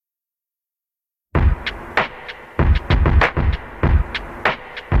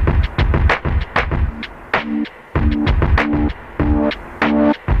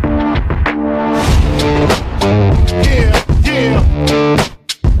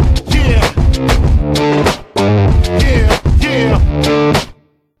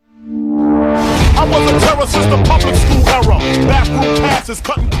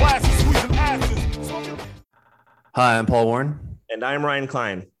I'm Paul Warren, And I'm Ryan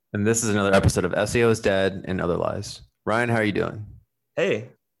Klein. and this is another episode of SEO is Dead and Other Lies. Ryan, how are you doing? Hey,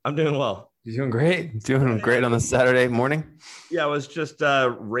 I'm doing well. You doing great? Doing great on this Saturday morning? Yeah, I was just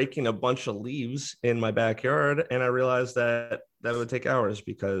raking a bunch of leaves in my backyard, and I realized that that would take hours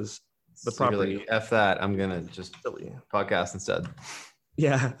because the So you're property like, F that. I'm going to is just silly. podcast instead.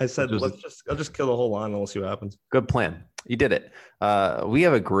 Yeah, I Which said was a I'll just kill the whole lawn and we'll see what happens. good plan. You did it. We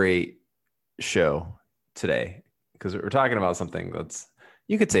have a great show today because we're talking about something that's,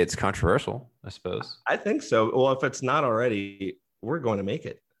 you could say it's controversial, I suppose. I think so. Well, if it's not already, we're going to make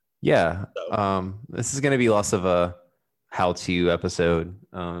it. Yeah. So, This is going to be less of a how-to episode,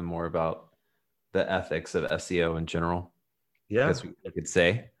 more about the ethics of SEO in general. I yeah, guess we could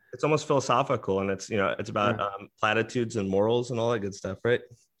say. it's almost philosophical, and it's about platitudes and morals and all that good stuff, right?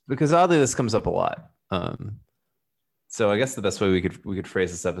 Because oddly, this comes up a lot. So I guess the best way we could phrase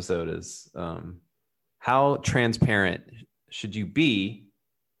this episode is how transparent should you be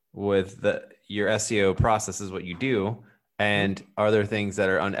with your SEO process is what you do, and are there things that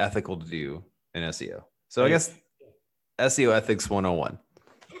are unethical to do in SEO? So I guess SEO ethics 101.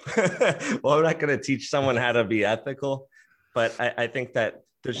 Well, I'm not going to teach someone how to be ethical, but I think that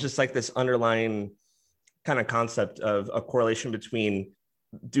there's just like this underlying kind of concept of a correlation between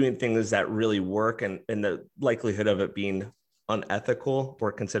doing things that really work and the likelihood of it being unethical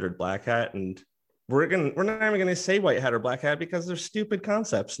or considered black hat. And we're not even gonna say white hat or black hat because they're stupid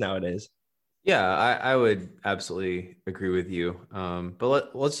concepts nowadays. Yeah, I would absolutely agree with you.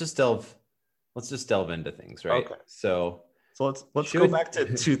 But let's just delve into things, right? Okay. So So let's go back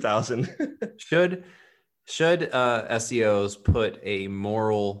to 2000. should SEOs put a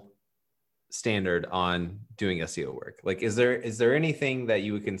moral standard on doing SEO work? Like, is there anything that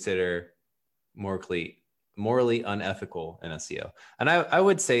you would consider morally unethical in SEO? And I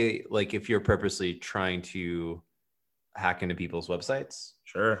would say, like, if you're purposely trying to hack into people's websites,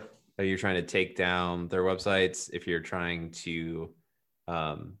 Sure. or you're trying to take down their websites, if you're trying to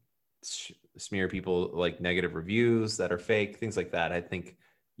smear people like negative reviews that are fake, things like that, I think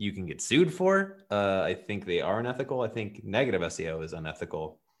you can get sued for. I think they are unethical. I think negative SEO is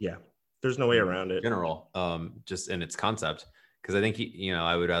unethical. Yeah. There's no way around In it. general, just in its concept, because I think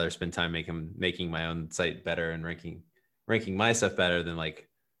I would rather spend time making my own site better and ranking my stuff better than like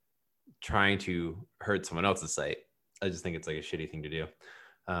trying to hurt someone else's site. I just think it's like a shitty thing to do.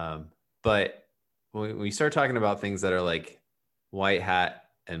 But when we start talking about things that are like white hat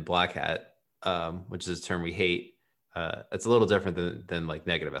and black hat, which is a term we hate, it's a little different than like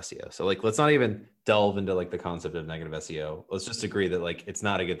negative SEO. So like, let's not even delve into like the concept of negative SEO. Let's just agree that like it's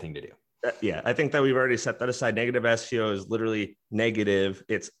not a good thing to do. Yeah, I think that we've already set that aside. Negative SEO is literally negative.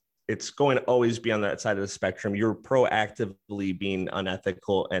 It's going to always be on that side of the spectrum. You're proactively being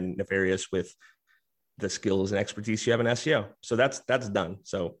unethical and nefarious with the skills and expertise you have in SEO. So that's done.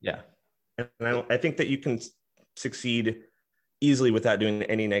 So Yeah. and I think that you can succeed easily without doing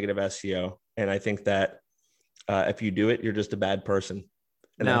any negative SEO. And I think that if you do it, you're just a bad person.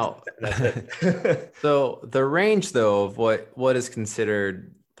 And Now, that's it. so the range though of what is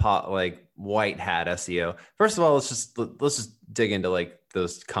considered like white hat SEO. First of all, let's just dig into like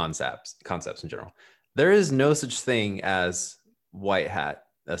those concepts in general. There is no such thing as white hat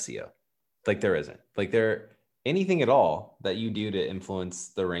SEO. Like there isn't. Like anything at all that you do to influence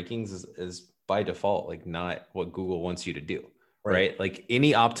the rankings is by default like not what Google wants you to do, right? Like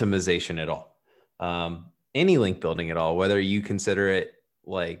any optimization at all, any link building at all, whether you consider it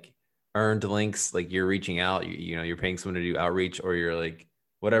like earned links, like you're reaching out, you're paying someone to do outreach, or you're like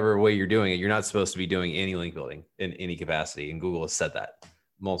whatever way you're doing it, you're not supposed to be doing any link building in any capacity. And Google has said that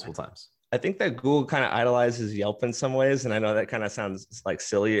multiple times. I think that Google kind of idolizes Yelp in some ways. And I know that kind of sounds like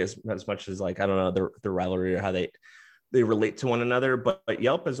silly as much as like, I don't know, the rivalry or how they relate to one another. But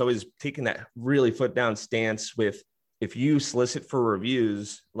Yelp has always taken that really foot down stance with, if you solicit for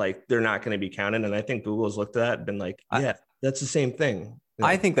reviews, like they're not going to be counted. And I think Google's looked at that and been like, yeah, that's the same thing. Yeah.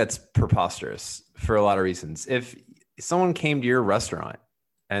 I think that's preposterous for a lot of reasons. If someone came to your restaurant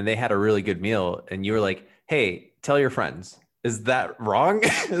and they had a really good meal and you were like, hey, tell your friends. Is that wrong?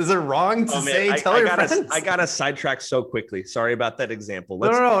 Is it wrong to say tell your friends? I got to sidetrack so quickly. Sorry about that example.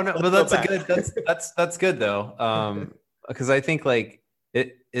 No. But that's good though. Because I think like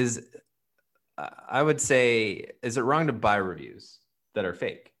it is, I would say, is it wrong to buy reviews that are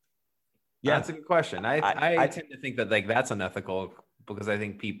fake? Yeah, that's a good question. I tend to think that like that's unethical because I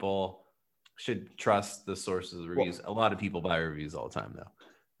think people should trust the sources of the reviews. A lot of people buy reviews all the time though.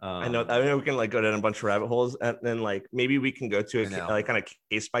 I know we can like go down a bunch of rabbit holes, and then like maybe we can go to a like kind of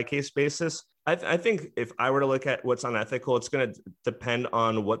case by case basis. I think if I were to look at what's unethical, it's going to depend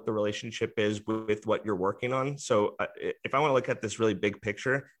on what the relationship is with what you're working on. So if I want to look at this really big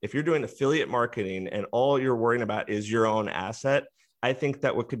picture, if you're doing affiliate marketing and all you're worrying about is your own asset, I think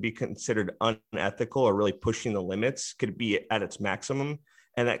that what could be considered unethical or really pushing the limits could be at its maximum.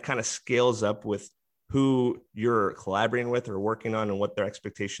 And that kind of scales up with who you're collaborating with or working on and what their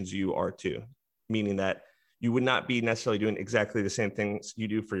expectations you are too. Meaning that you would not be necessarily doing exactly the same things you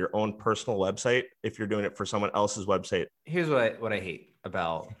do for your own personal website if you're doing it for someone else's website. Here's what I hate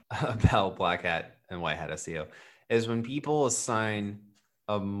about about Black Hat and White Hat SEO is when people assign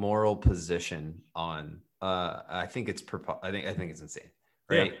a moral position on. I think it's it's insane,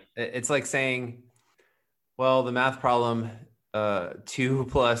 right? Yeah. It's like saying, well, the math problem 2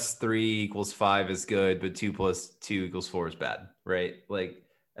 + 3 = 5 is good, but 2 + 2 = 4 is bad, right? Like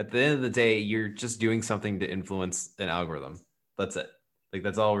at the end of the day, you're just doing something to influence an algorithm. That's it. Like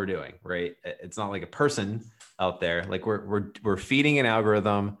that's all we're doing, right? It's not like a person out there. Like we're feeding an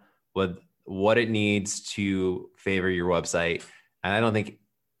algorithm with what it needs to favor your website, and I don't think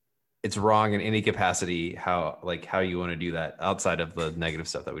it's wrong in any capacity how you want to do that outside of the negative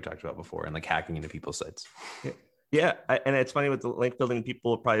stuff that we talked about before and like hacking into people's sites. Yeah. And it's funny with the link building, people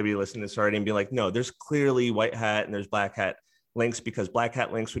will probably be listening to this already and be like, no, there's clearly White Hat and there's Black Hat links, because Black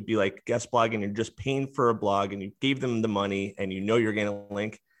Hat links would be like guest blogging. You're just paying for a blog and you gave them the money and you know you're getting a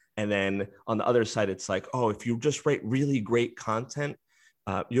link. And then on the other side, it's like, oh, if you just write really great content,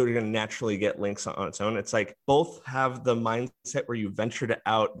 you're going to naturally get links on its own. It's like both have the mindset where you ventured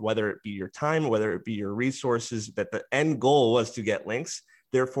out, whether it be your time, whether it be your resources, that the end goal was to get links.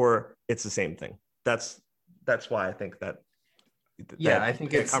 Therefore, it's the same thing. That's why I think that. I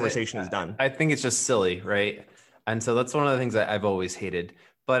think the conversation is done. I think it's just silly, right? And so that's one of the things that I've always hated.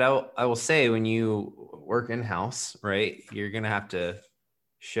 But I will say, when you work in-house, right, you're going to have to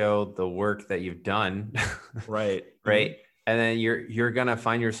show the work that you've done. Right. Right. And then you're going to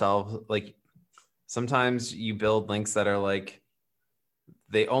find yourself like, sometimes you build links that are like,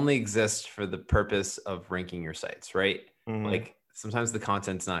 they only exist for the purpose of ranking your sites, right? Mm-hmm. Like sometimes the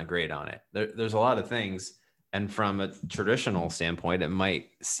content's not great on it. There's a lot of things. And from a traditional standpoint, it might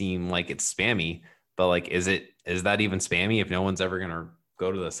seem like it's spammy, but like, is that even spammy if no one's ever going to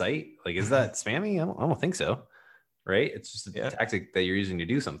go to the site? Like, is that spammy? I don't think so. Right. It's just a tactic that you're using to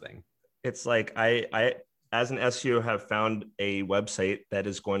do something. It's like, I, as an SEO, have found a website that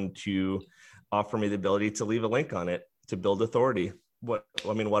is going to offer me the ability to leave a link on it to build authority. What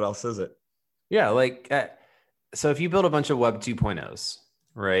else is it? Yeah. Like, so if you build a bunch of Web 2.0s,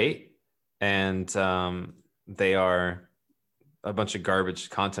 right? And they are a bunch of garbage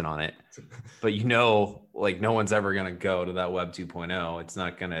content on it, but like no one's ever going to go to that Web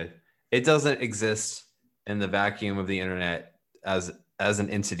 2.0. It doesn't exist in the vacuum of the internet as an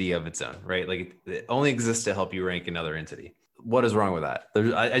entity of its own, right? Like it only exists to help you rank another entity. What is wrong with that?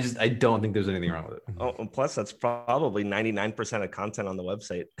 I don't think there's anything wrong with it. Oh, plus that's probably 99% of content on the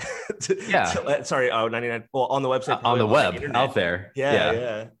website. Yeah. Sorry. 99. Well, on the website, on the web out there.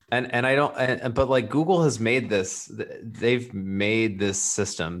 Yeah. And I don't, but like Google has made this, they've made this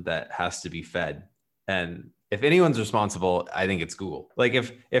system that has to be fed. And if anyone's responsible, I think it's Google. Like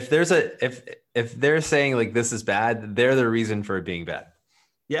if they're saying like, this is bad, they're the reason for it being bad.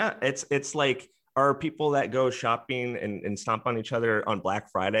 Yeah. It's like, are people that go shopping and stomp on each other on Black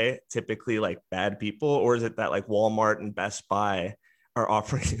Friday typically like bad people? Or is it that like Walmart and Best Buy are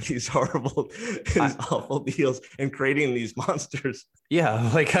offering these awful deals and creating these monsters?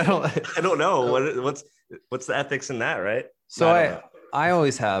 Yeah. Like, I don't know what's the ethics in that, right? So I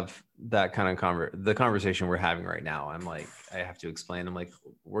always have that kind of the conversation we're having right now. I'm like, I have to explain. I'm like,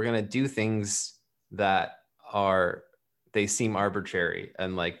 we're going to do things that they seem arbitrary,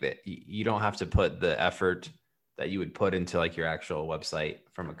 and like that you don't have to put the effort that you would put into like your actual website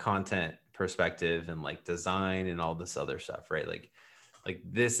from a content perspective and like design and all this other stuff, right? Like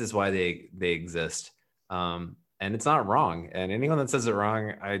this is why they exist. And it's not wrong. And anyone that says it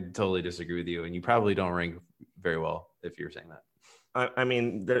wrong, I totally disagree with you. And you probably don't rank very well if you're saying that. I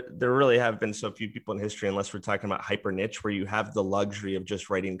mean, there really have been so few people in history, unless we're talking about hyper niche, where you have the luxury of just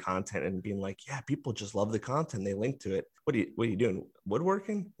writing content and being like, yeah, people just love the content. They link to it. What are you doing?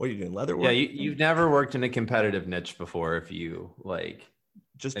 Woodworking? What are you doing? Leatherwork? Yeah, you've never worked in a competitive niche before. If you like,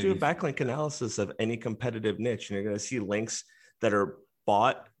 just do a backlink analysis of any competitive niche, and you're going to see links that are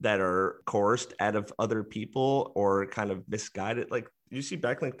bought, that are coerced out of other people or kind of misguided. Like you see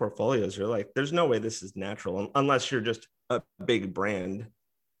backlink portfolios, you're like, there's no way this is natural unless you're just a big brand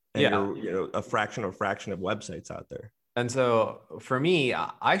and you're a fraction of websites out there. And so for me,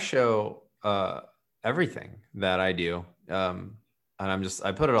 I show everything that I do. and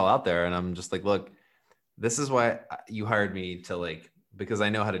I put it all out there, and I'm just like, look, this is why you hired me to like, because I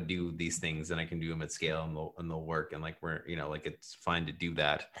know how to do these things and I can do them at scale and they'll work. And like, we're, you know, like it's fine to do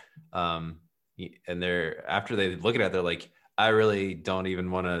that. And they're, after they look at it, they're like, I really don't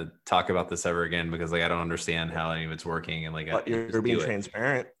even want to talk about this ever again because like, I don't understand how any of it's working. And like, But you're being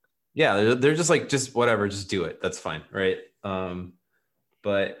transparent. Yeah. They're just like, just whatever, just do it. That's fine. Right.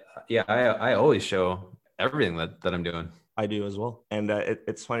 But yeah, I always show everything that I'm doing. I do as well. And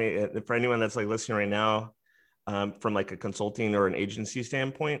it's funny for anyone that's like listening right now, from like a consulting or an agency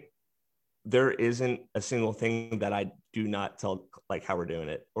standpoint, there isn't a single thing that I do not tell like how we're doing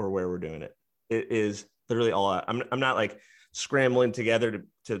it or where we're doing it. It is literally all I'm not like scrambling together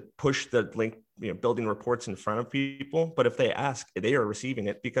to push the link, you know, building reports in front of people. But if they ask, they are receiving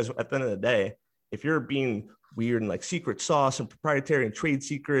it, because at the end of the day, if you're being weird and like secret sauce and proprietary and trade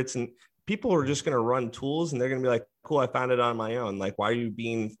secrets, and people are just going to run tools and they're going to be like, cool, I found it on my own. Like, why are you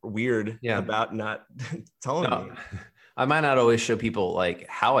being weird about not telling me? I might not always show people like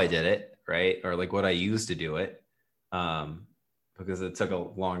how I did it, right? Or like what I used to do it. Because it took a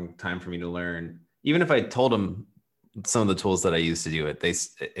long time for me to learn. Even if I told them some of the tools that I used to do it,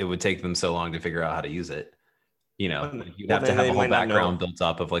 it would take them so long to figure out how to use it. You know, like you'd have to have a whole background built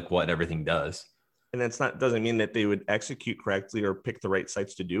up of like what everything does. And that's doesn't mean that they would execute correctly or pick the right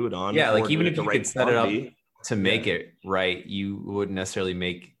sites to do it on. Yeah, like even if you could set it up to make it right, you wouldn't necessarily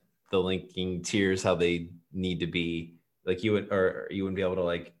make the linking tiers how they need to be. Like you wouldn't be able to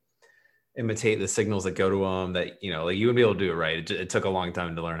like imitate the signals that go to them, that, you know, like you wouldn't be able to do it right. It took a long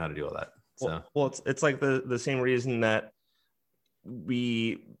time to learn how to do all that. So well it's like the same reason that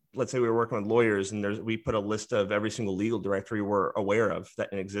let's say we were working with lawyers and we put a list of every single legal directory we're aware of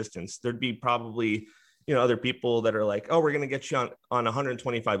that in existence. There'd be probably, you know, other people that are like, oh, we're going to get you on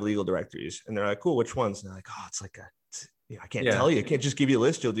 125 legal directories. And they're like, cool, which ones? And they're like, oh, it's like I can't tell you. I can't just give you a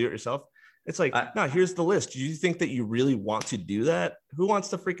list. You'll do it yourself. It's like, no, here's the list. Do you think that you really want to do that? Who wants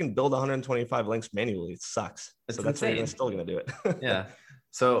to freaking build 125 links manually? It sucks. So that's why you're still going to do it. Yeah.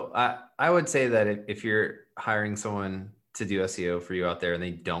 So I would say that if you're hiring someone to do SEO for you out there and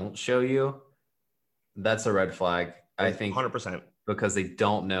they don't show you, that's a red flag. I think 100%, because they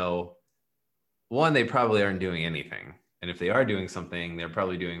don't know. One, they probably aren't doing anything. And if they are doing something, they're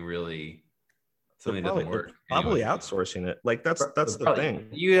probably doing really something that doesn't work. Probably outsourcing it. Like that's the thing.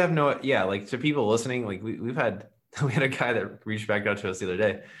 You have like to people listening, like we had a guy that reached back out to us the other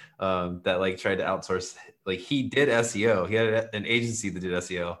day that like tried to outsource, like he did SEO. He had an agency that did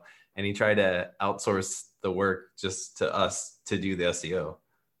SEO and he tried to outsource the work just to us to do the SEO.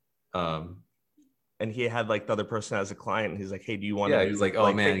 And he had like the other person as a client. He's like, hey, do you want to? Yeah, he was like,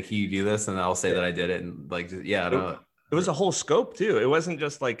 oh man, can you do this? And I'll say that I did it. And like, yeah, no. It was a whole scope too. It wasn't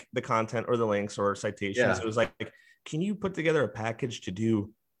just like the content or the links or citations. Yeah. It was like, can you put together a package to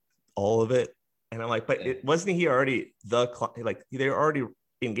do all of it? And I'm like, but it wasn't he already like they were already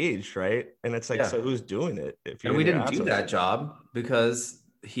engaged, right? And it's like, so who's doing it? And we didn't do that job because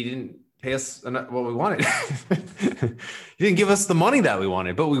he didn't pay us what we wanted. He didn't give us the money that we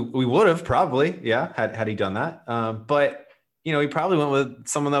wanted, but we would have probably, had he done that. But you know, he probably went with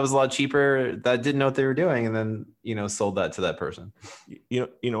someone that was a lot cheaper that didn't know what they were doing, and then, you know, sold that to that person. You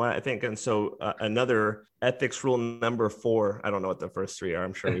know what I think. And so another ethics rule number 4, I don't know what the first 3 are.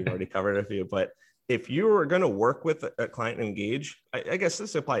 I'm sure we've already covered a few, but if you are going to work with a client and engage, I guess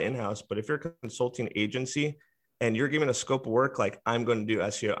this apply in-house, but if you're a consulting agency and you're given a scope of work, like I'm going to do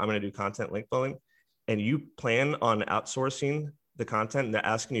SEO, I'm going to do content link building, and you plan on outsourcing the content and they're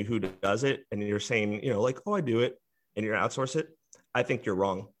asking you who does it, and you're saying, you know, like, oh, I do it, and you're outsource it, I think you're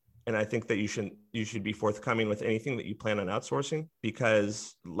wrong. And I think that you should be forthcoming with anything that you plan on outsourcing,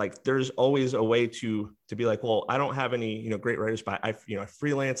 because like there's always a way to be like, well, I don't have any, you know, great writers, but I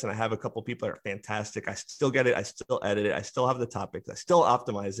freelance and I have a couple people that are fantastic. I still get it. I still edit it. I still have the topics. I still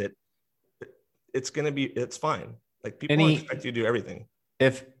optimize it. It's fine. Like people expect you to do everything.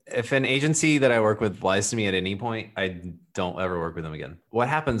 If an agency that I work with lies to me at any point, I don't ever work with them again. What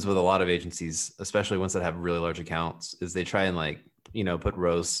happens with a lot of agencies, especially ones that have really large accounts, is they try and like, you know, put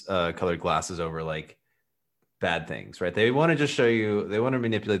rose colored glasses over like bad things, right? They want to just show you, they want to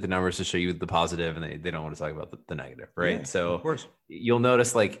manipulate the numbers to show you the positive, and they don't want to talk about the negative, right? Yeah, so of course, you'll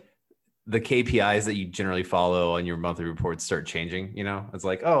notice like the KPIs that you generally follow on your monthly reports start changing. You know, it's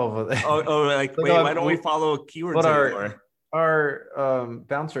like, like wait, why don't we follow keywords anymore? Our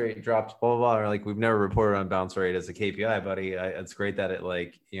bounce rate dropped, blah, blah, blah. Or like, we've never reported on bounce rate as a KPI, buddy. It's great that it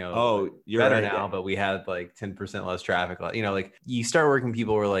like, you know, you're better now, but we had like 10% less traffic. You know, like you start working with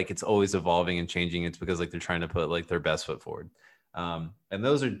people where like, it's always evolving and changing. It's because like, they're trying to put like their best foot forward. And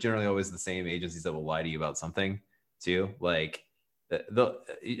those are generally always the same agencies that will lie to you about something too. Like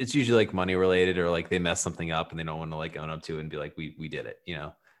it's usually like money related, or like they mess something up and they don't want to like own up to it and be like, we did it, you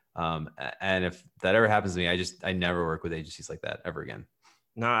know? And if that ever happens to me, I never work with agencies like that ever again.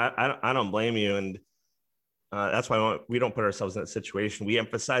 No, I don't blame you. And that's why we don't put ourselves in that situation. We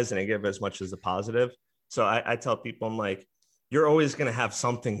emphasize the negative as much as the positive. So I tell people, I'm like, you're always going to have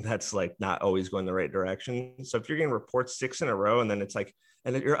something that's like not always going the right direction. So if you're getting reports 6 in a row and then it's like,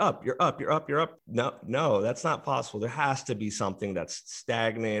 and then you're up. No, that's not possible. There has to be something that's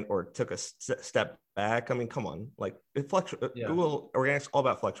stagnant or took a step back. I mean, come on, like it fluctuates. Yeah. Google Organics all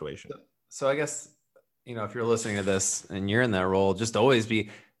about fluctuation. So I guess, you know, if you're listening to this and you're in that role, just always be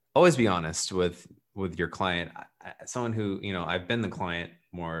honest with your client. Someone who, you know, I've been the client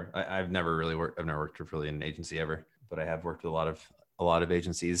more. I've never worked with really an agency ever, but I have worked with a lot of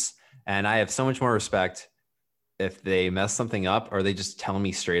agencies, and I have so much more respect if they mess something up or they just tell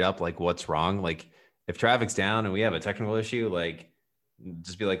me straight up like what's wrong. Like if traffic's down and we have a technical issue, like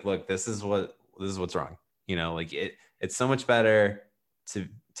just be like, look, this is what's wrong. You know, like it's so much better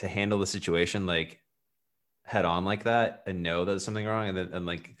to handle the situation like head on like that and know that there's something wrong, and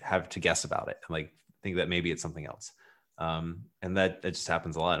like have to guess about it and like think that maybe it's something else. And that it just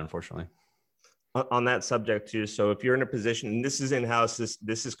happens a lot, unfortunately. On that subject too. So if you're in a position, and this is in-house,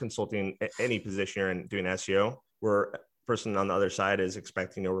 this is consulting, any position you're in doing SEO, where person on the other side is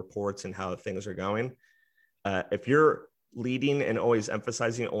expecting your reports and how things are going. If you're leading and always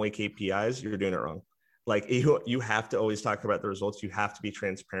emphasizing only KPIs, you're doing it wrong. Like you have to always talk about the results. You have to be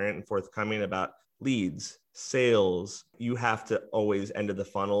transparent and forthcoming about leads, sales. You have to always end of the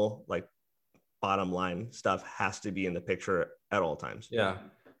funnel, like bottom line stuff has to be in the picture at all times. Yeah.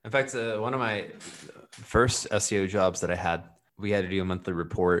 In fact, one of my first SEO jobs that I had, we had to do a monthly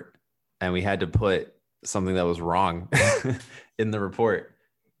report and we had to put something that was wrong in the report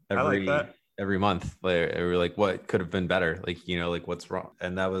every month. Like, we were like, what could have been better? Like, you know, like what's wrong?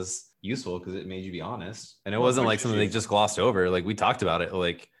 And that was useful because it made you be honest. And it wasn't like something they just glossed over. Like we talked about it,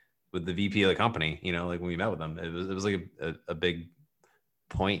 like with the VP of the company, you know, like when we met with them, it was like a big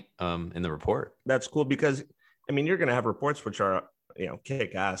point in the report. That's cool because, I mean, you're going to have reports which are, you know,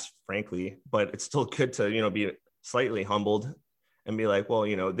 kick ass, frankly, but it's still good to, you know, be slightly humbled and be like, well,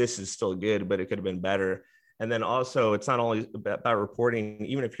 you know, this is still good, but it could have been better. And then also it's not only about reporting,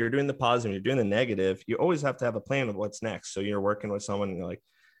 even if you're doing the positive, you're doing the negative, you always have to have a plan of what's next. So you're working with someone and you're like,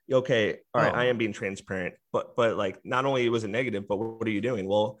 okay, all right, I am being transparent, but like, not only was it negative, but what are you doing?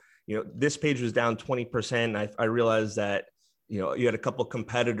 Well, you know, this page was down 20%. I realized that, you know, you had a couple of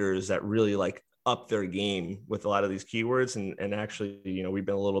competitors that really like up their game with a lot of these keywords. And actually, you know, we've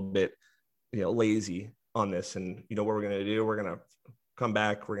been a little bit, you know, lazy on this. And, you know, what we're going to do, we're going to come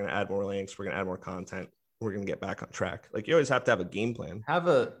back, we're going to add more links, we're going to add more content, we're going to get back on track. Like you always have to have a game plan.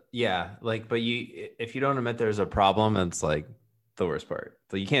 But if you don't admit there's a problem, it's like the worst part.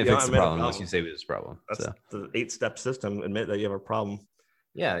 So you can't fix the problem unless you say there's a problem. That's the 8-step system. Admit that you have a problem.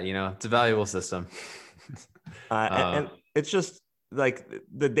 Yeah. You know, it's a valuable system. And it's just like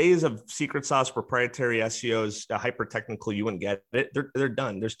the days of secret sauce, proprietary SEOs, hyper technical, you wouldn't get it. They're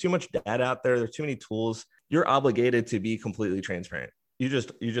done. There's too much data out there. There's too many tools. You're obligated to be completely transparent. You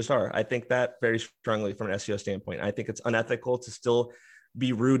just are. I think that very strongly from an SEO standpoint. I think it's unethical to still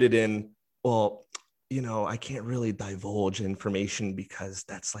be rooted in, well, you know, I can't really divulge information because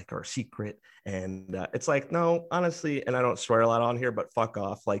that's like our secret. And it's like, no, honestly, and I don't swear a lot on here, but fuck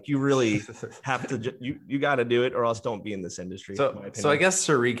off. Like you really have to, you got to do it or else don't be in this industry. So I guess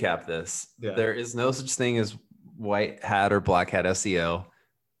to recap this, there is no such thing as white hat or black hat SEO.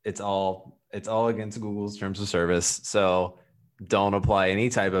 It's all against Google's terms of service. So don't apply any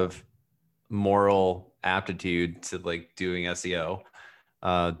type of moral aptitude to like doing SEO.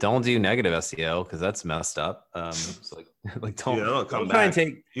 Don't do negative SEO because that's messed up. So like don't try and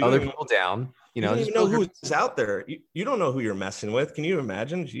take other people down. You know, you don't even know who's out there. You don't know who you're messing with. Can you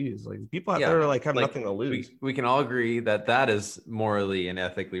imagine? Jeez, like people out there like have nothing to lose. We can all agree that is morally and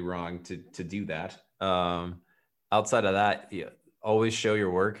ethically wrong to do that. Outside of that, always show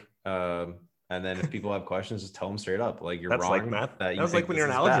your work. And then if people have questions, just tell them straight up. Like you're wrong. Like math. That was like when you're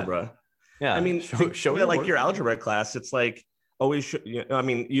in algebra. Bad. Yeah, I mean, show like your algebra class. It's like always. I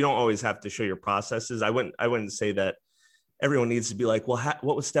mean, you don't always have to show your processes. I wouldn't say that everyone needs to be like, well,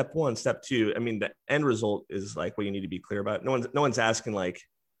 what was step 1, step 2? I mean, the end result is like what you need to be clear about. No one's asking like,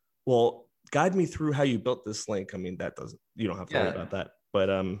 well, guide me through how you built this link. I mean, you don't have to worry about that.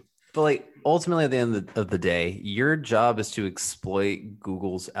 But like ultimately at the end of the day, your job is to exploit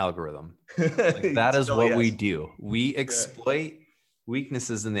Google's algorithm. Like, that is what we do. We exploit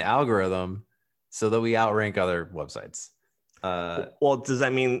weaknesses in the algorithm so that we outrank other websites. Well, does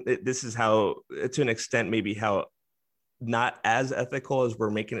that mean this is how, to an extent, maybe how not as ethical as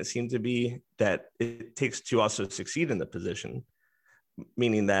we're making it seem to be, that it takes to also succeed in the position,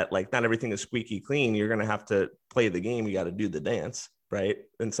 meaning that like not everything is squeaky clean. You're going to have to play the game. You got to do the dance, right?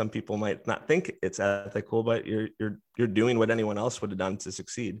 And some people might not think it's ethical, but you're doing what anyone else would have done to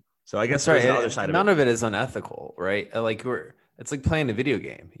succeed. So I guess That's there's right. the other side None of it. of it is unethical, right? Like it's like playing a video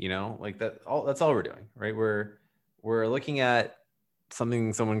game, like that's all we're doing, right? We're looking at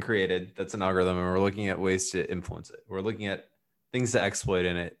something someone created that's an algorithm, and we're looking at ways to influence it. We're looking at things to exploit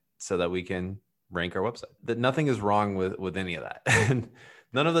in it so that we can rank our website. That nothing is wrong with any of that. And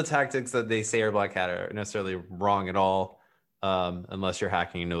none of the tactics that they say are black hat are necessarily wrong at all, unless you're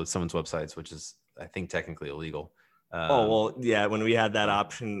hacking into someone's websites, which is, I think, technically illegal. Oh, well, yeah. When we had that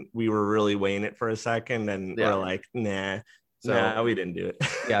option, we were really weighing it for a second, and we're like, nah, we didn't do it.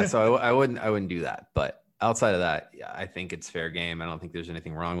 Yeah. So I wouldn't do that. But outside of that, yeah, I think it's fair game. I don't think there's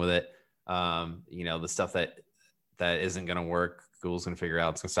anything wrong with it. The stuff that isn't going to work, Google's going to figure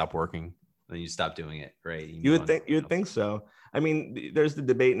out, it's going to stop working. Then you stop doing it, right? You would think so. I mean, there's the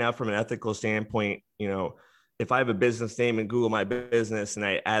debate now from an ethical standpoint. If I have a business name in Google My Business and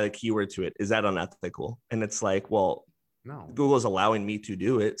I add a keyword to it, is that unethical? And it's like, well, no, Google's allowing me to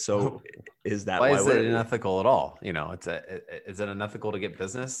do it. So is that why is it unethical at all? Is it unethical to get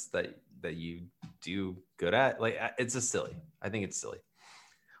business that you do good at? Like, it's just silly. I think it's silly.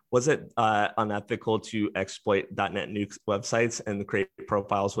 Was it unethical to exploit .NET Nuke websites and create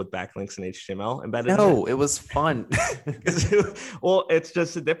profiles with backlinks and HTML embedded? No, it was fun. Well, it's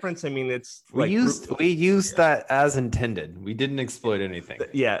just a difference. I mean, we used that as intended. We didn't exploit anything.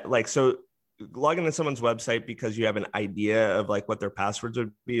 Yeah, like so logging into someone's website because you have an idea of like what their passwords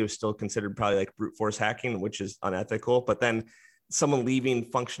would be is still considered probably like brute force hacking, which is unethical. But then someone leaving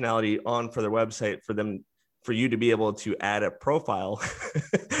functionality on for their website for you to be able to add a profile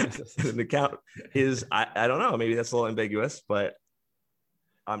to an account is, I don't know, maybe that's a little ambiguous, but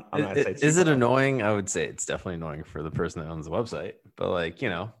I'm not saying. Is it annoying? I would say it's definitely annoying for the person that owns the website, but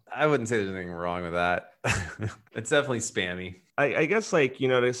I wouldn't say there's anything wrong with that. It's definitely spammy. I guess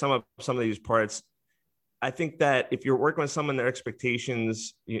to sum up some of these parts, I think that if you're working with someone, their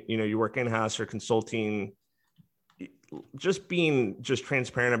expectations, you work in-house or consulting, just being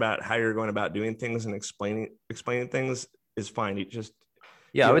transparent about how you're going about doing things and explaining things is fine.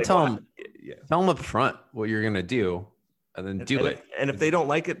 I would tell them up front what you're going to do and then do it. And if they don't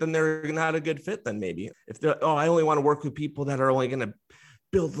like it, then they're not a good fit. Then maybe if they're, I only want to work with people that are only going to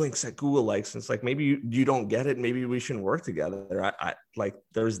build links that Google likes. And it's like, maybe you don't get it. Maybe we shouldn't work together. I like,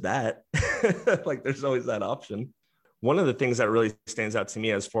 there's that, like, there's always that option. One of the things that really stands out to me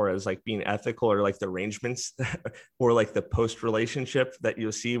as far as like being ethical or like the arrangements or like the post relationship that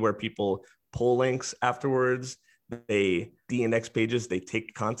you'll see where people pull links afterwards, they de-index pages, they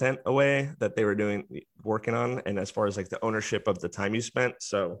take content away that they were working on. And as far as like the ownership of the time you spent.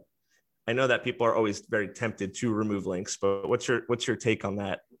 So I know that people are always very tempted to remove links, but what's your take on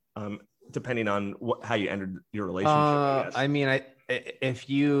that? Depending on how you ended your relationship, I mean, if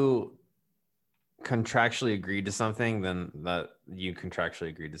you contractually agreed to something, then that you contractually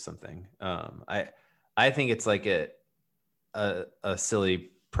agreed to something. I think it's like a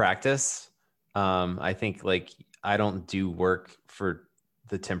silly practice. I think like I don't do work for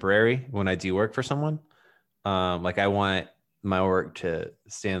the temporary when I do work for someone. Like I want my work to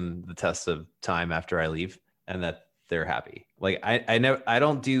stand the test of time after I leave and that they're happy. Like I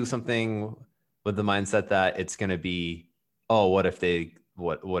don't do something with the mindset that it's going to be, oh, what if they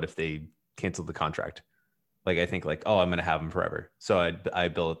cancel the contract? Like I think like, oh, I'm going to have them forever. So I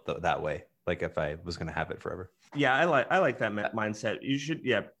build it that way. Like if I was going to have it forever. Yeah. I like that mindset. You should,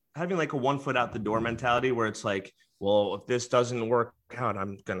 having like a 1 foot out the door mentality where it's like, well, if this doesn't work out,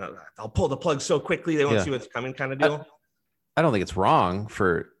 I'll pull the plug so quickly they won't see what's coming kind of deal. I don't think it's wrong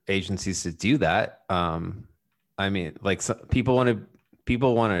for agencies to do that. I mean, like people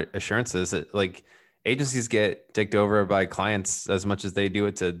want assurances that like agencies get dicked over by clients as much as they do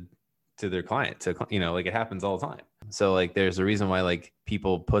it to their client, like it happens all the time. So like, there's a reason why like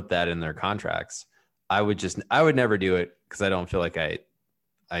people put that in their contracts. I would never do it because I don't feel like I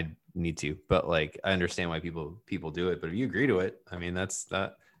need to, but like, I understand why people do it. But if you agree to it, I mean, that's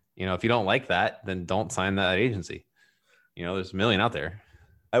that, if you don't like that, then don't sign that agency. There's a million out there.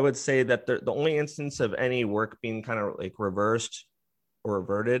 I would say that the only instance of any work being kind of like reversed or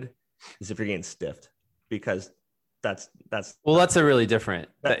reverted is if you're getting stiffed, because that's a really different.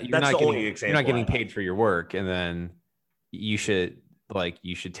 That's the only example. You're not getting paid for your work, and then you should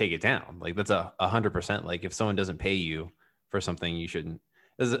take it down. Like that's 100%. Like if someone doesn't pay you for something, you shouldn't.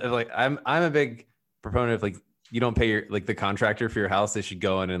 Like I'm a big proponent of like you don't pay your like the contractor for your house, they should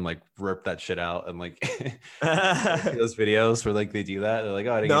go in and like rip that shit out and like those videos where like they do that. They're like,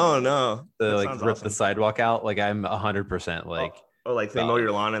 oh, I didn't No, get no, to that like sounds rip the awesome. sidewalk out. Like I'm 100% like Or like they about mow it.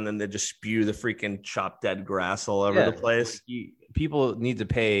 your lawn and then they just spew the freaking chopped dead grass all over the Yeah, like place. people need to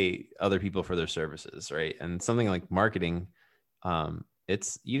pay other people for their services, right? And something like marketing,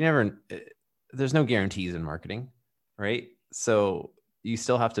 it's you never. There's no guarantees in marketing, right? So you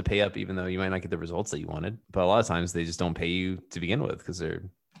still have to pay up, even though you might not get the results that you wanted. But a lot of times they just don't pay you to begin with because they're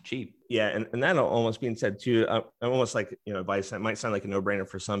cheap. Yeah, and that almost being said too, I'm almost like, advice that might sound like a no-brainer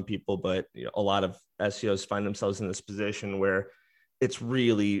for some people, but a lot of SEOs find themselves in this position where it's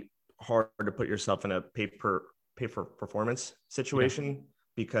really hard to put yourself in a pay for performance situation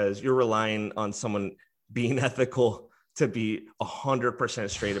because you're relying on someone being ethical to be 100%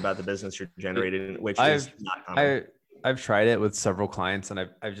 straight about the business you're generating, which is not common. I've tried it with several clients and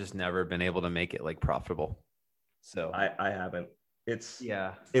I've just never been able to make it like profitable. So I haven't. It's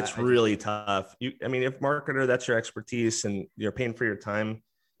I really tough. I mean, if marketer, that's your expertise and you're paying for your time,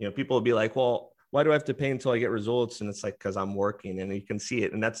 people will be like, well, why do I have to pay until I get results? And it's like, because I'm working and you can see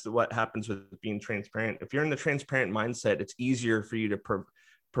it. And that's what happens with being transparent. If you're in the transparent mindset, it's easier for you to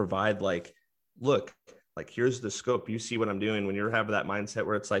provide like, look, like, here's the scope. You see what I'm doing. When you have that mindset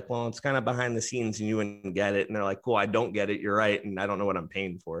where it's like, well, it's kind of behind the scenes and you wouldn't get it. And they're like, cool, I don't get it. You're right. And I don't know what I'm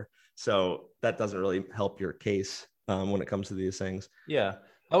paying for. So that doesn't really help your case when it comes to these things. Yeah.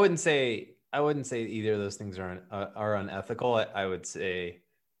 I wouldn't say either of those things are unethical. I would say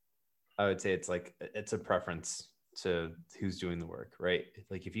it's like, it's a preference to who's doing the work, right?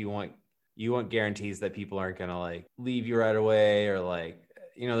 Like if you want guarantees that people aren't going to like leave you right away or like,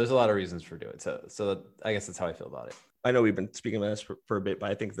 there's a lot of reasons for doing it. So I guess that's how I feel about it. I know we've been speaking about this for a bit, but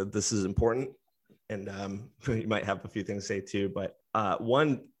I think that this is important. And you might have a few things to say too. But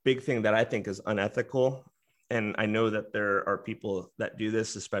one big thing that I think is unethical, and I know that there are people that do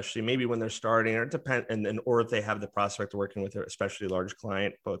this, especially maybe when they're starting, or or if they have the prospect of working with an especially large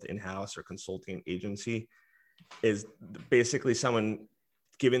client, both in-house or consulting agency, is basically someone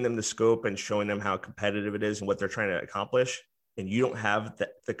giving them the scope and showing them how competitive it is and what they're trying to accomplish. And you don't have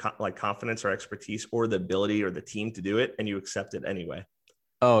the like confidence or expertise or the ability or the team to do it, and you accept it anyway.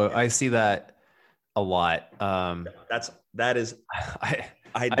 Oh, I see that a lot. That is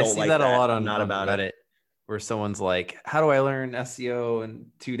I don't see like that a lot I'm not on about Reddit, it. where someone's like, how do I learn SEO in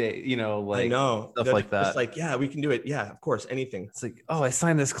 2 days? I Like know stuff like that. It's like, yeah, we can do it. Yeah, of course, anything. It's like, oh, I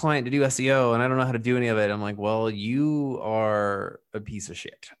signed this client to do SEO and I don't know how to do any of it. I'm like, well, you are a piece of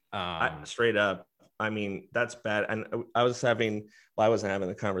shit. Straight up. I mean, that's bad. And I wasn't having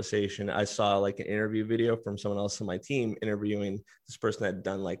the conversation. I saw like an interview video from someone else on my team interviewing this person that had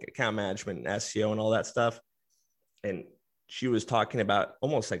done like account management and SEO and all that stuff. And she was talking about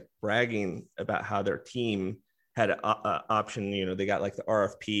almost like bragging about how their team had an option. They got like the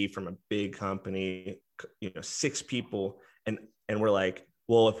RFP from a big company, 6 people. And we're like,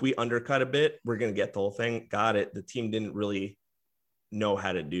 well, if we undercut a bit, we're going to get the whole thing. Got it. The team didn't really know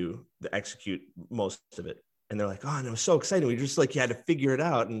how to execute most of it. And they're like, oh, and it was so exciting. We just like, you had to figure it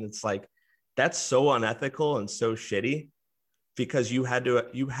out. And it's like, that's so unethical and so shitty because you had to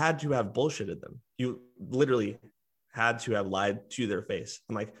have bullshitted them. You literally had to have lied to their face.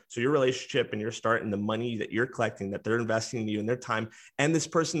 I'm like, so your relationship and your start and the money that you're collecting, that they're investing in you and their time and this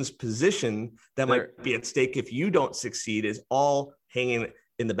person's position that might be at stake if you don't succeed is all hanging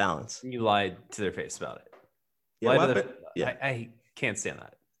in the balance. You lied to their face about it. Yeah, I can't stand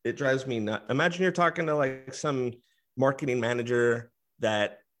that. It drives me nuts. Imagine you're talking to like some marketing manager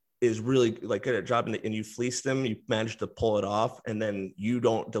that is really like good at a job and you fleece them, you manage to pull it off, and then you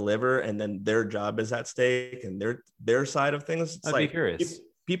don't deliver, and then their job is at stake and their side of things. It's I'd be curious.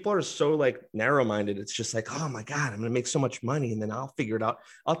 People are so like narrow-minded. It's just like, oh my God, I'm going to make so much money and then I'll figure it out.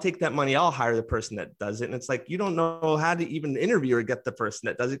 I'll take that money. I'll hire the person that does it. And it's like, you don't know how to even interview or get the person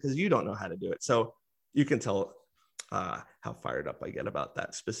that does it because you don't know how to do it. So you can tell how fired up I get about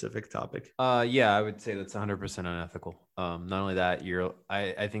that specific topic. Yeah, I would say that's 100% unethical. Not only that,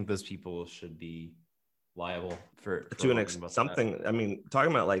 I think those people should be liable for something. That. I mean,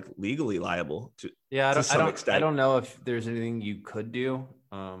 talking about like legally liable to. Yeah, I don't know if there's anything you could do.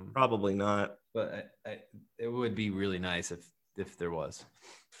 Probably not. But it would be really nice if there was.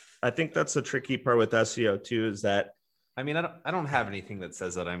 I think that's the tricky part with SEO too. Is that I mean, I don't have anything that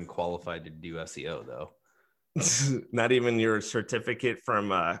says that I'm qualified to do SEO though. Not even your certificate from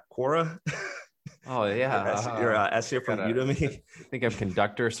Quora. Oh yeah, your SEO from Udemy. I think I'm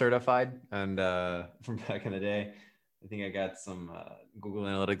conductor certified, and from back in the day, I think I got some Google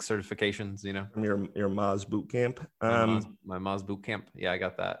Analytics certifications. From your Moz boot camp. My Moz boot camp. Yeah, I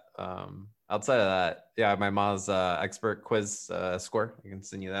got that. outside of that, yeah, my mom's expert quiz score. I can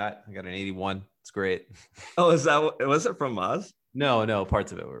send you that. I got an 81. It's great. Oh, was it from Oz? No,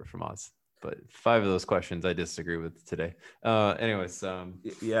 parts of it were from Oz, but 5 of those questions I disagree with today. Anyways,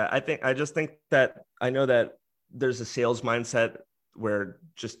 Yeah, I just think that I know that there's a sales mindset where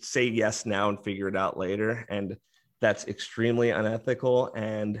just say yes now and figure it out later, and that's extremely unethical.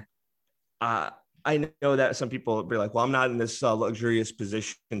 And I know that some people will be like, well, I'm not in this luxurious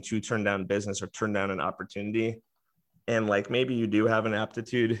position to turn down business or turn down an opportunity. And like, maybe you do have an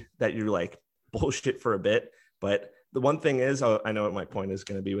aptitude that you're like bullshit for a bit. But the one thing is, I know what my point is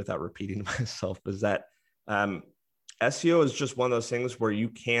going to be without repeating myself, is that SEO is just one of those things where you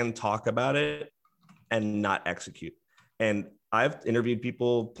can talk about it and not execute. And I've interviewed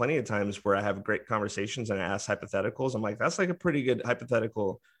people plenty of times where I have great conversations and I ask hypotheticals. I'm like, that's like a pretty good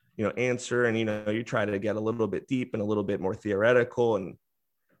hypothetical, answer. And, you try to get a little bit deep and a little bit more theoretical,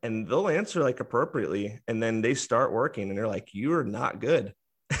 and they'll answer like appropriately. And then they start working and they're like, you're not good.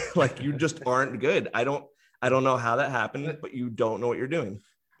 Like, you just aren't good. I don't know how that happened, but you don't know what you're doing.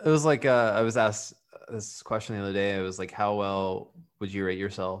 it was like I was asked this question the other day. It was like, how well would you rate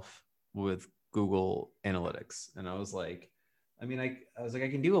yourself with Google Analytics? And I was like, I mean, I was like, I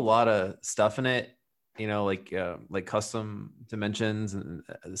can do a lot of stuff in it, like custom dimensions and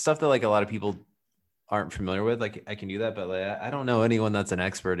stuff that like a lot of people aren't familiar with. Like I can do that, but like I don't know anyone that's an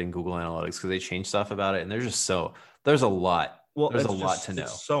expert in Google Analytics because they change stuff about it, and there's a lot. Well, there's a lot to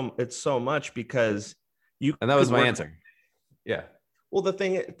know. It's so much because and that was my answer. Yeah. Well, the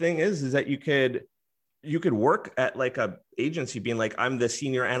thing is that you could work at like a agency being like, I'm the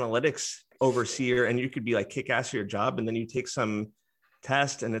senior analytics overseer, and you could be like kick ass at your job, and then you take some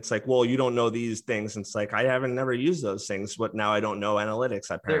test and it's like, well, you don't know these things, and it's like, I haven't never used those things, but now I don't know analytics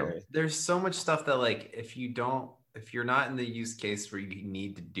apparently. There's so much stuff that like if you're not in the use case where you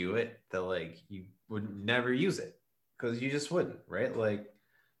need to do it, that like you would never use it because you just wouldn't, right? Like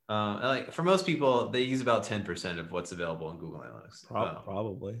for most people, they use about 10% of what's available in Google Analytics.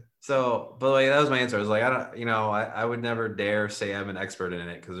 Probably. So, but like that was my answer. I was like, I would never dare say I'm an expert in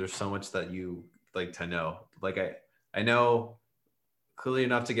it because there's so much that you like to know. Like I know clearly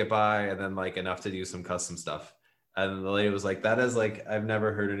enough to get by, and then like enough to do some custom stuff. And the lady was like, that is like, I've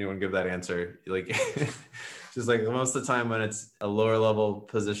never heard anyone give that answer. Like, she's like, most of the time when it's a lower level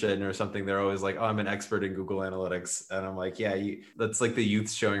position or something, they're always like, oh, I'm an expert in Google Analytics. And I'm like, yeah, that's like the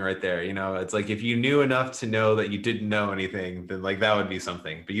youth showing right there. It's like, if you knew enough to know that you didn't know anything, then like that would be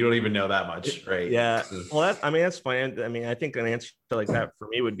something, but you don't even know that much, right? Yeah. Well, that's fine. I mean, I think an answer like that for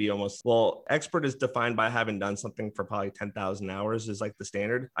me would be almost, well, expert is defined by having done something for probably 10,000 hours is like the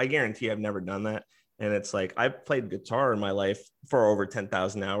standard. I guarantee I've never done that. And it's like, I've played guitar in my life for over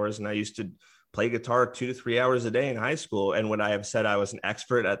 10,000 hours. And I used to play guitar 2 to 3 hours a day in high school. And would I have said I was an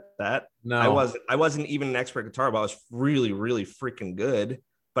expert at that? No, I wasn't even an expert guitar, but I was really, really freaking good.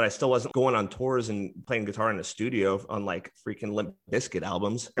 But I still wasn't going on tours and playing guitar in a studio on like freaking Limp Bizkit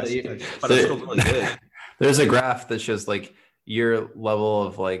albums. But I was still really good. There's a graph that shows like your level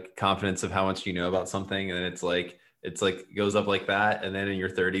of like confidence of how much you know about something. And it's like goes up like that, and then in your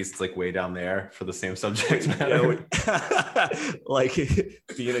 30s it's like way down there for the same subject matter. Like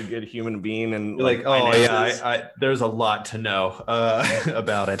being a good human being, and you're like, oh finances. Yeah, there's a lot to know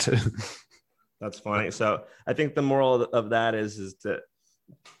about it. That's funny. So I think the moral of that is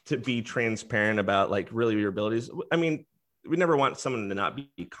to be transparent about like really your abilities. I mean, we never want someone to not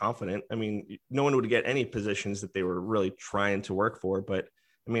be confident. I mean, no one would get any positions that they were really trying to work for, but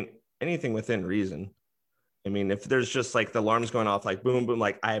I mean, anything within reason. I mean, if there's just like the alarms going off, like boom, boom,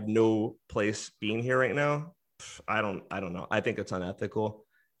 like I have no place being here right now. I don't know. I think it's unethical.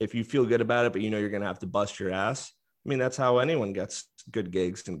 If you feel good about it, but you're going to have to bust your ass. I mean, that's how anyone gets good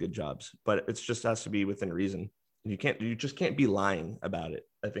gigs and good jobs, but it's just has to be within reason. You just can't be lying about it,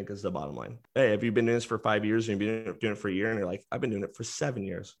 I think is the bottom line. Hey, have you been doing this for 5 years and you've been doing it for a year? And you're like, I've been doing it for 7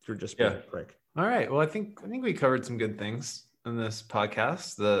 years. You're just being a prick. All right. Well, I think we covered some good things in this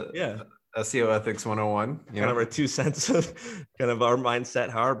podcast. SEO Ethics 101. Kind of our 2 cents of kind of our mindset,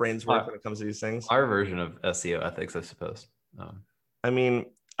 how our brains work when it comes to these things. Our version of SEO ethics, I suppose. I mean,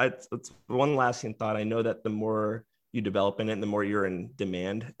 it's one lasting thought. I know that the more you develop in it, the more you're in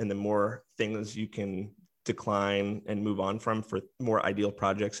demand, and the more things you can decline and move on from for more ideal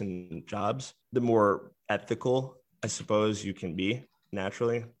projects and jobs, the more ethical, I suppose, you can be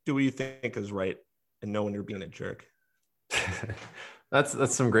naturally. Do what you think is right and know when you're being a jerk.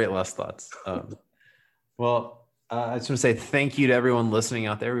 That's some great last thoughts. Well, I just want to say thank you to everyone listening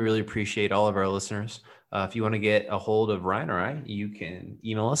out there. We really appreciate all of our listeners. If you want to get a hold of Ryan or I, you can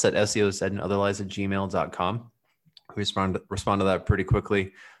email us at seosaidandotherlies@gmail.com. We respond to that pretty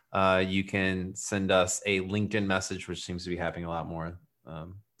quickly. You can send us a LinkedIn message, which seems to be happening a lot more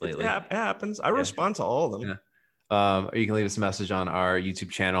lately. It happens. I respond to all of them. Yeah. Or you can leave us a message on our YouTube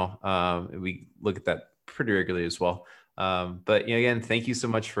channel. We look at that pretty regularly as well. But again, thank you so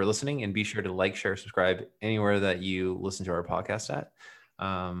much for listening, and be sure to like, share, subscribe anywhere that you listen to our podcast at.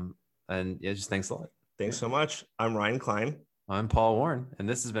 And just thanks a lot. Thanks so much. I'm Ryan Klein. I'm Paul Warren, and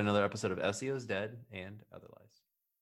this has been another episode of SEO's Dead and Other Life.